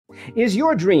Is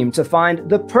your dream to find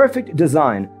the perfect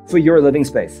design for your living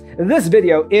space? This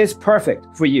video is perfect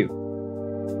for you.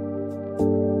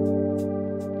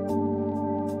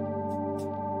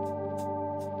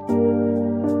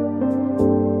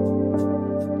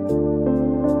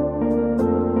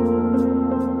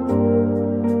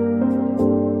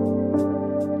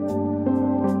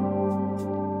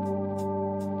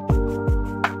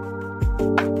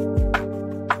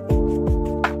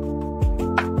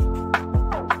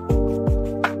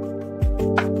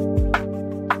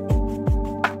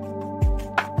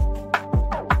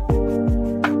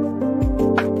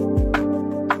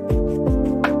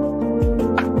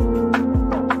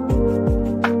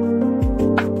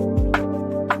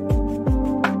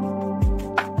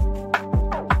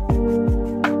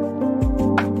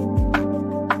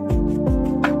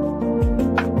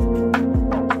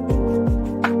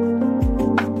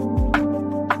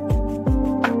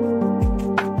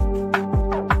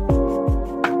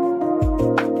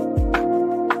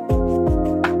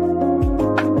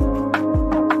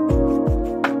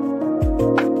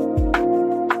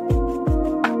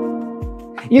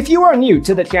 If you are new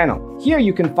to the channel, here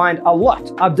you can find a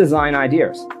lot of design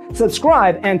ideas.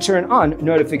 Subscribe and turn on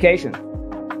notifications.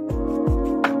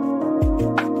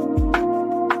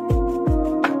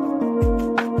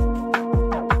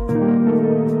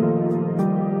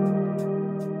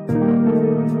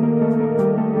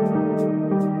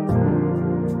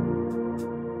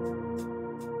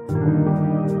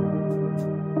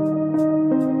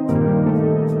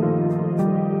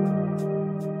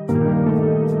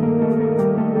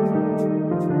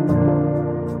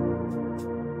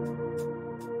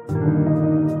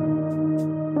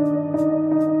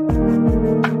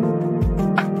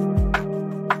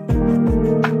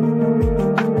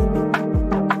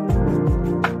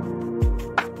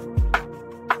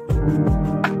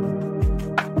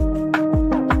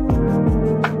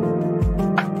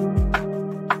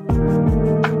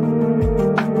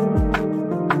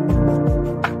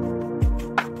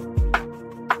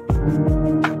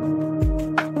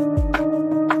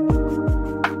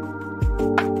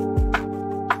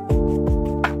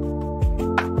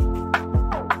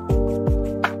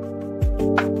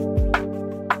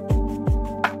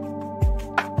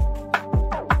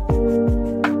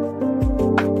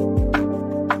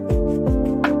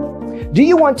 Do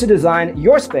you want to design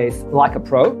your space like a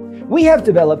pro? We have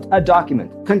developed a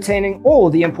document containing all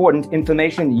the important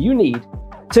information you need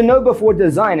to know before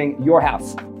designing your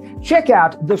house. Check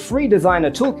out the free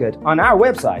designer toolkit on our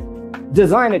website,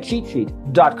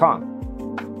 designercheatsheet.com.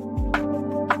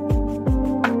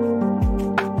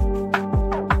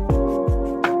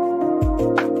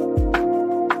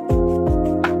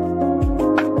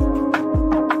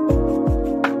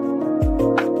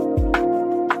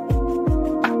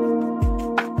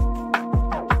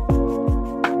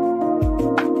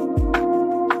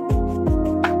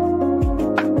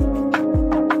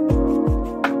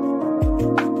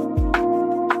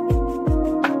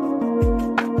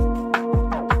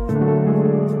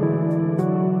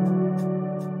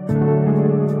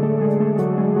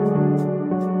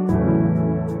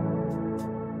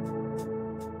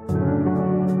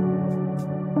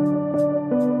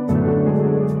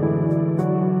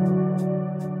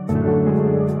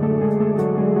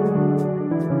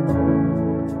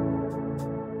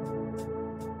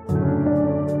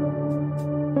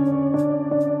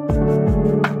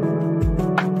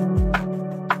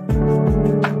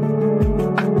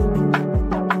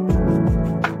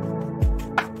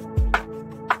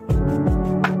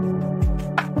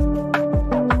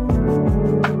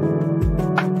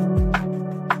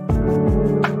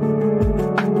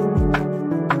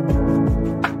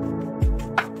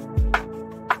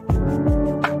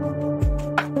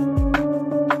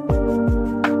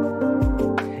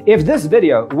 If this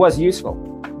video was useful,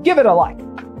 give it a like.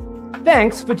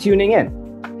 Thanks for tuning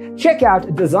in. Check out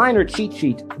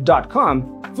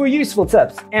designercheatsheet.com for useful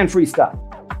tips and free stuff.